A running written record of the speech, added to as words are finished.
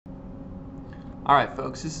All right,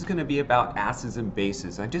 folks, this is going to be about acids and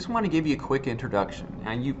bases. I just want to give you a quick introduction.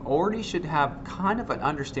 Now, you already should have kind of an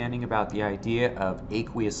understanding about the idea of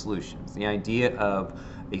aqueous solutions, the idea of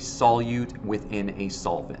a solute within a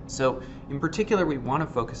solvent. So, in particular, we want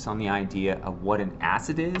to focus on the idea of what an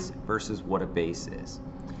acid is versus what a base is.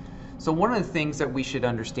 So one of the things that we should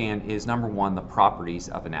understand is, number one, the properties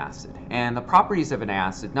of an acid. And the properties of an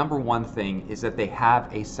acid, number one thing is that they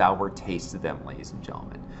have a sour taste to them, ladies and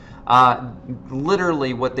gentlemen.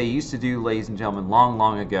 Literally what they used to do, ladies and gentlemen,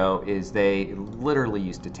 long ago is they literally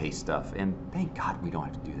used to taste stuff. And thank God we don't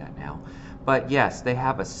have to do that now. But yes, they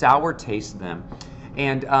have a sour taste to them.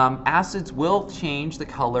 And acids will change the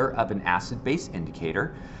color of an acid-base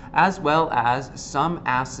indicator, as well as some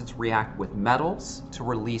acids react with metals to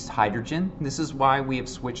release hydrogen. This is why we have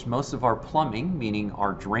switched most of our plumbing, meaning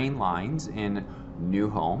our drain lines in new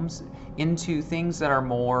homes, into things that are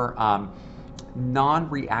more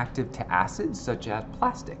non-reactive to acids, such as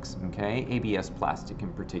plastics, okay? ABS plastic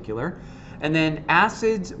in particular. And then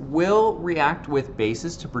acids will react with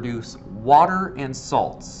bases to produce water and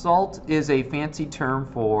salt. Salt is a fancy term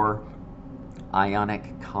for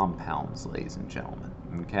ionic compounds, ladies and gentlemen,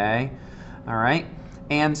 okay? All right.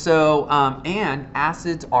 And so, and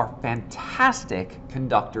acids are fantastic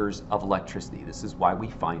conductors of electricity. This is why we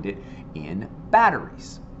find it in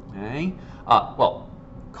batteries, okay? Well,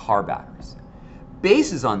 car batteries.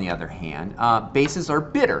 Bases, on the other hand, bases are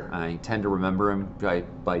bitter. I tend to remember them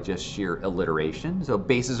by just sheer alliteration. So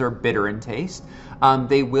bases are bitter in taste.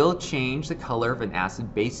 They will change the color of an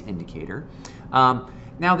acid-base indicator. Now,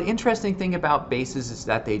 the interesting thing about bases is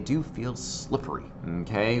that they do feel slippery,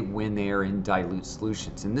 okay, when they are in dilute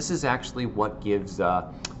solutions. And this is actually what gives,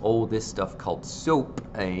 this stuff called soap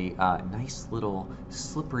a nice little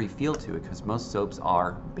slippery feel to it, because most soaps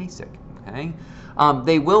are basic. Okay,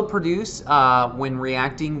 they will produce, when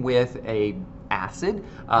reacting with a acid,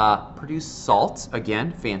 produce salts,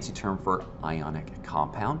 again, fancy term for ionic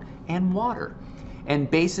compound, and water. And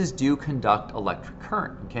bases do conduct electric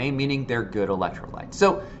current, okay, meaning they're good electrolytes.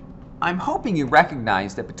 So I'm hoping you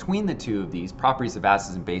recognize that between the two of these properties of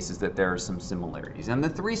acids and bases that there are some similarities. And the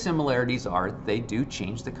three similarities are they do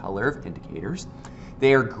change the color of indicators,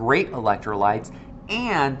 they are great electrolytes,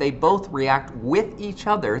 and they both react with each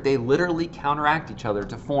other. They literally counteract each other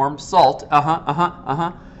to form salt,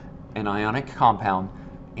 an ionic compound,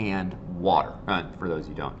 and water. For those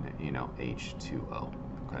who don't, H2O.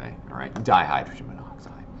 Okay, all right, dihydrogen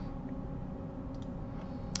monoxide.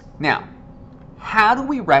 Now, how do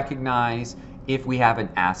we recognize if we have an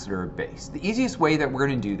acid or a base? The easiest way that we're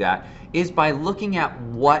going to do that is by looking at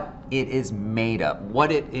what it is made of,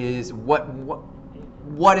 what it is, what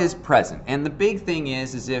is present. And the big thing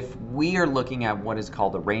is if we are looking at what is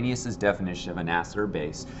called Arrhenius' definition of an acid or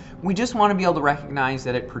base, we just want to be able to recognize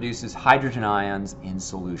that it produces hydrogen ions in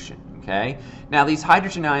solution, okay? Now, these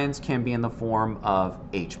hydrogen ions can be in the form of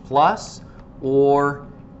H plus or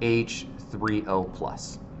H3O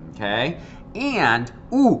plus, okay? And,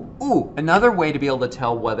 another way to be able to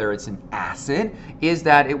tell whether it's an acid is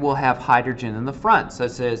that it will have hydrogen in the front,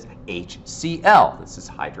 such as HCl. This is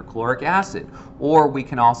hydrochloric acid. Or we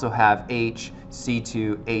can also have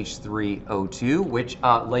HC2H3O2, which,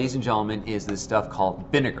 ladies and gentlemen, is this stuff called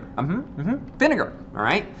vinegar. Vinegar, all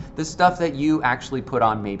right? The stuff that you actually put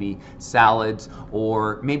on maybe salads,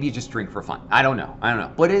 or maybe you just drink for fun. I don't know.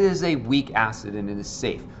 But it is a weak acid and it is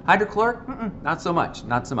safe. Hydrochloric, not so much.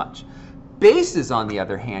 Bases, on the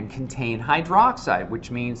other hand, contain hydroxide, which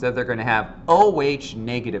means that they're going to have OH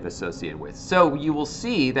negative associated with. So you will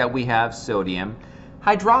see that we have sodium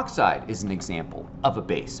hydroxide is an example of a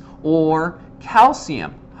base, or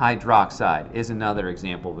calcium hydroxide is another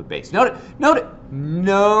example of a base. Notice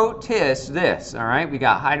this, all right? We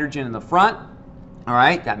got hydrogen in the front, all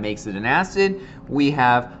right? That makes it an acid. We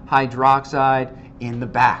have hydroxide in the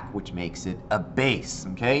back, which makes it a base,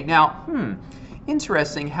 okay? Now,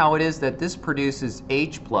 interesting how it is that this produces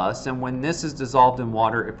H plus, and when this is dissolved in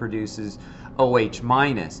water, it produces OH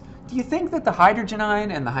minus. Do you think that the hydrogen ion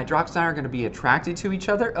and the hydroxide are going to be attracted to each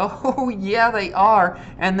other? Oh, yeah, they are.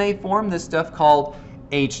 And they form this stuff called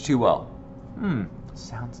H2O.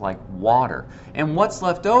 Sounds like water. And what's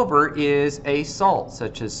left over is a salt,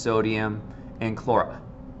 such as sodium and chloride.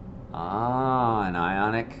 An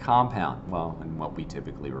ionic compound. Well, and what we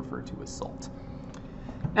typically refer to as salt.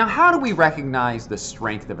 Now, how do we recognize the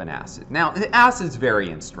strength of an acid? Now, the acids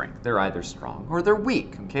vary in strength. They're either strong or they're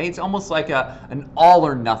weak, okay? It's almost like an all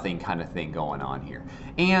or nothing kind of thing going on here.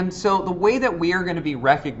 And so the way that we are going to be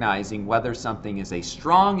recognizing whether something is a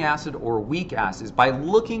strong acid or a weak acid is by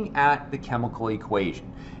looking at the chemical equation.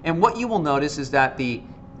 And what you will notice is that the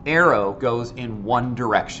arrow goes in one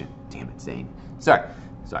direction. damn it, Zane. Sorry,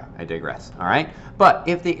 I digress, all right? But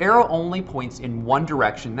if the arrow only points in one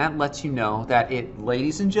direction, that lets you know that it,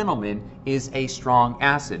 ladies and gentlemen, is a strong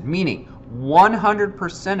acid, meaning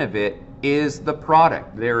 100% of it is the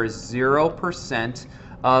product. There is 0%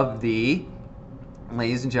 of the,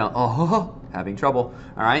 ladies and gentlemen, oh, having trouble,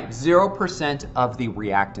 all right? 0% of the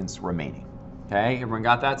reactants remaining. Okay, everyone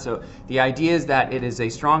got that? So the idea is that it is a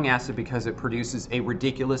strong acid because it produces a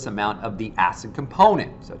ridiculous amount of the acid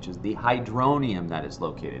component, such as the hydronium that is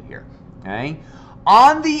located here. Okay.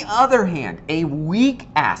 On the other hand, a weak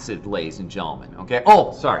acid, ladies and gentlemen. Okay.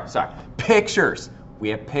 Oh, sorry. Pictures. We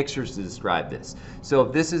have pictures to describe this. So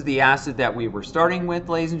if this is the acid that we were starting with,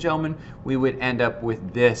 ladies and gentlemen, we would end up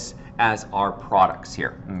with this as our products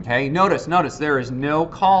here. Okay. Notice there is no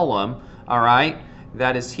column. All right.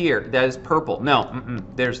 That is here. That is purple. No,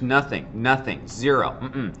 there's nothing.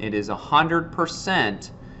 Zero. It is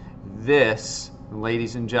 100% this,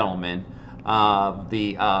 ladies and gentlemen,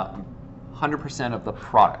 the 100% of the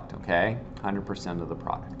product, okay? 100% of the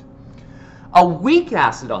product. A weak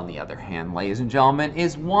acid, on the other hand, ladies and gentlemen,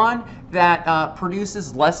 is one that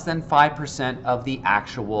produces less than 5% of the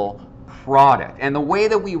actual product. And the way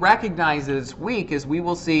that we recognize it as weak is we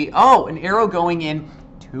will see, oh, an arrow going in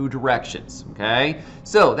two directions, okay?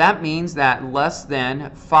 So that means that less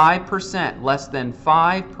than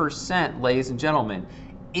 5%, ladies and gentlemen,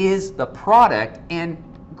 is the product, and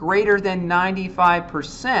greater than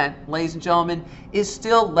 95%, ladies and gentlemen, is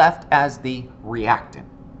still left as the reactant.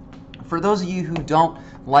 For those of you who don't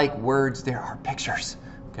like words, there are pictures.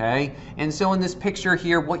 Okay, and so in this picture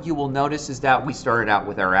here, what you will notice is that we started out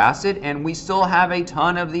with our acid, and we still have a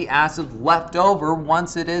ton of the acid left over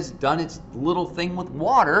once it has done its little thing with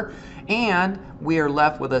water, and we are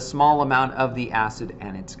left with a small amount of the acid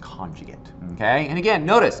and its conjugate. Okay, and again,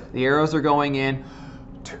 notice the arrows are going in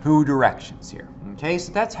two directions here. Okay,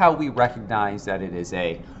 so that's how we recognize that it is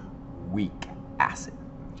a weak acid.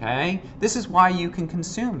 Okay, this is why you can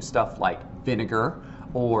consume stuff like vinegar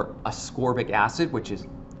or ascorbic acid, which is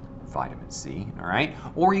vitamin C, all right?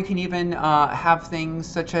 Or you can even have things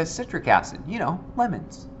such as citric acid, you know,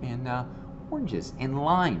 lemons and oranges and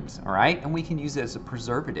limes, all right? And we can use it as a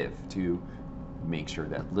preservative to make sure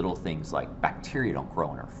that little things like bacteria don't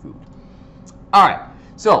grow in our food. All right,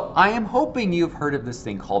 so I am hoping you've heard of this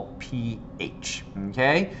thing called pH,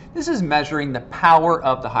 okay? This is measuring the power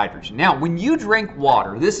of the hydrogen. Now, when you drink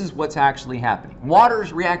water, this is what's actually happening. Water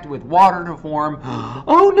is reacting with water to form,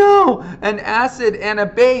 oh no, an acid and a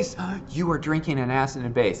base. You are drinking an acid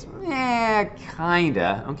and a base.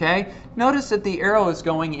 Kinda, okay? Notice that the arrow is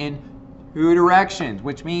going in two directions,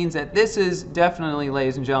 which means that this is definitely,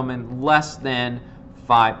 ladies and gentlemen, less than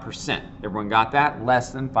 5%. Everyone got that?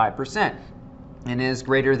 Less than 5%. And is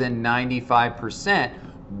greater than 95%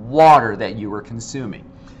 water that you are consuming.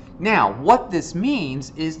 Now, what this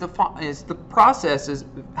means is the process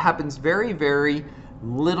happens very, very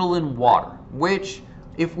little in water, which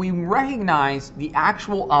if we recognize the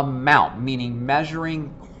actual amount, meaning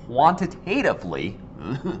measuring quantitatively,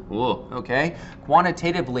 okay,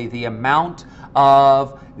 quantitatively the amount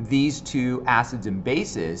of these two acids and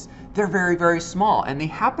bases, they're very, very small, and they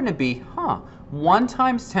happen to be, 1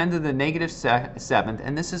 times 10 to the negative 7th,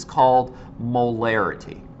 and this is called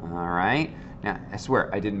molarity, all right? Now, I swear,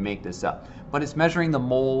 I didn't make this up, but it's measuring the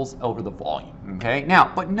moles over the volume, okay?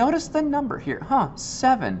 Now, but notice the number here,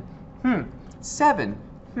 7, 7,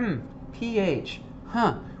 pH,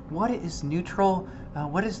 what is neutral,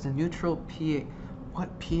 what is the neutral pH,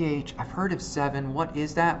 what pH, I've heard of 7, what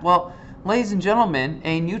is that? Well, ladies and gentlemen,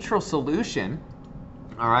 a neutral solution,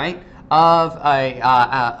 all right, of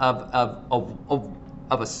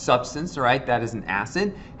a substance, all right, that is an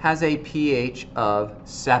acid, has a pH of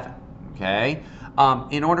 7, okay?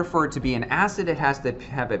 In order for it to be an acid, it has to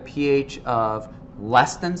have a pH of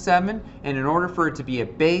less than 7, and in order for it to be a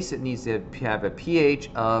base, it needs to have a pH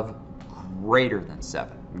of greater than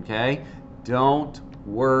 7, okay? Don't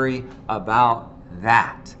worry about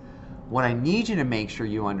that. What I need you to make sure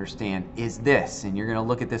you understand is this, and you're going to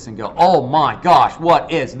look at this and go, oh my gosh,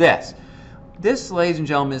 what is this? This, ladies and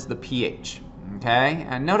gentlemen, is the pH, okay?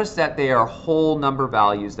 And notice that they are whole number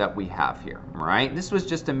values that we have here, all right? This was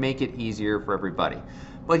just to make it easier for everybody.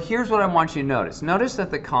 But here's what I want you to notice. Notice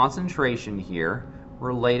that the concentration here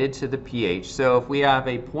related to the pH, so if we have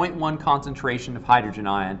a 0.1 concentration of hydrogen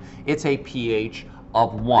ion, it's a pH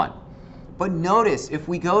of 1. But notice, if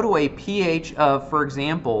we go to a pH of, for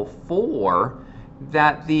example, 4,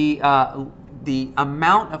 that the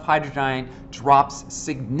amount of hydrogen ion drops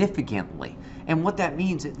significantly. And what that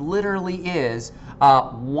means, it literally is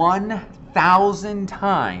 1,000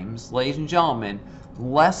 times, ladies and gentlemen,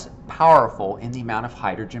 less powerful in the amount of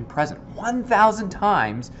hydrogen present. 1,000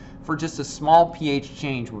 times for just a small pH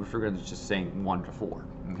change, which we're going to just say 1 to 4.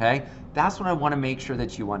 Okay? That's what I want to make sure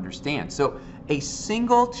that you understand. So a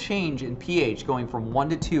single change in pH going from 1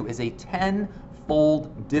 to 2 is a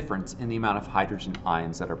 10-fold difference in the amount of hydrogen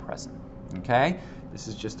ions that are present. Okay? This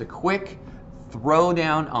is just a quick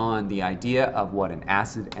throwdown on the idea of what an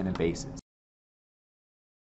acid and a base is.